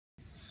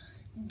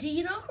Do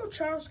you know who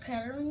Charles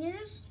Kettering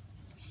is?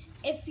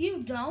 If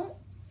you don't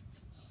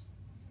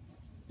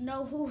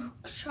know who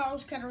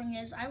Charles Kettering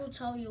is, I will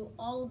tell you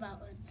all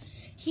about him.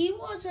 He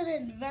was an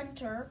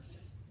inventor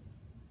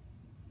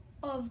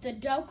of the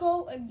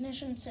Delco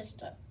ignition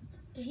system.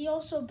 He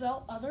also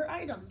built other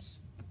items.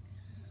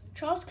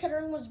 Charles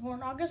Kettering was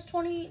born August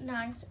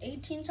 29th,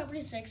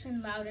 1876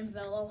 in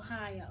Loudonville,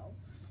 Ohio.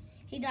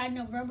 He died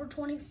November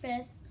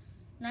 25th,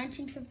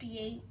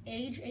 1958,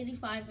 age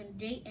 85 in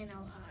Dayton,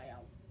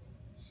 Ohio.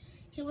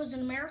 He was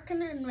an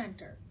American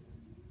inventor,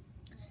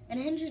 an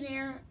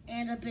engineer,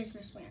 and a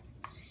businessman.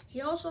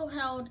 He also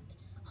held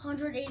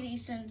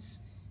 186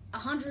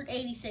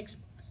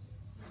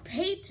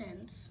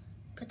 patents.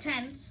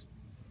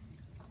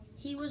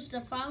 He was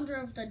the founder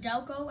of the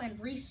Delco and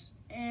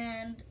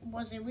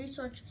was a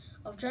research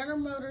of General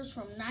Motors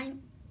from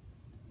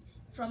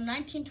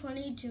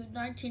 1920 to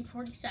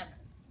 1947.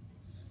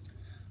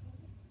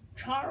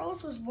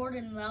 Charles was born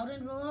in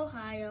Loudonville,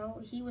 Ohio.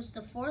 He was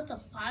the fourth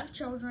of 5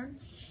 children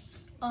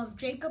of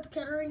Jacob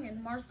Kettering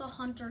and Martha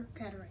Hunter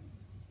Kettering.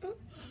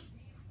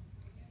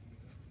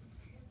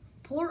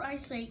 Poor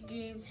eyesight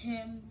gave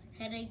him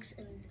headaches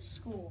in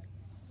school.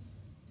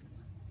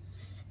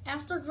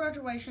 After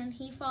graduation,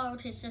 he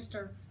followed his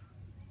sister,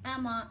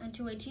 Emma,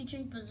 into a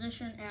teaching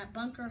position at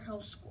Bunker Hill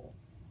School.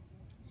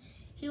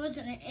 He was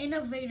an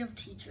innovative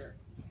teacher.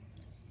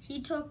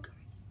 He took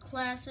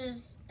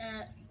classes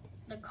at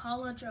the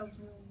College of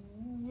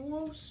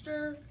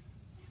Worcester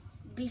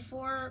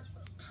before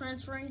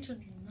transferring to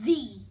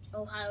the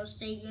Ohio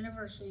State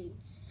University.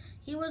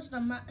 He was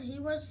one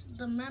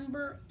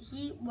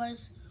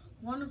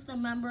of the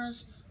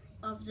members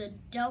of the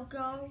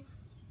Delta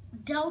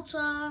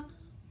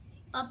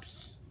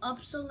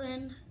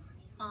Upsilon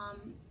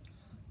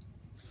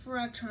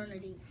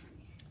fraternity.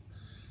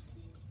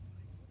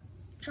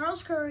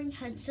 Charles Kettering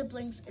had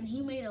siblings, and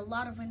he made a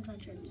lot of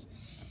inventions,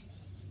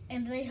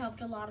 and they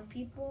helped a lot of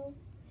people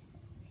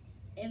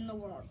in the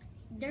world.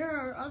 There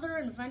are other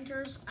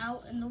inventors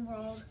out in the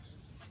world.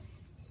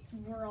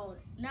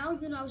 Now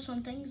you know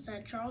some things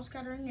that Charles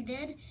Kettering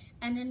did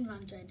and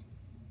invented.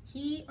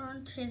 He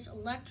earned his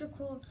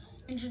electrical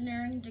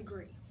engineering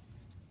degree.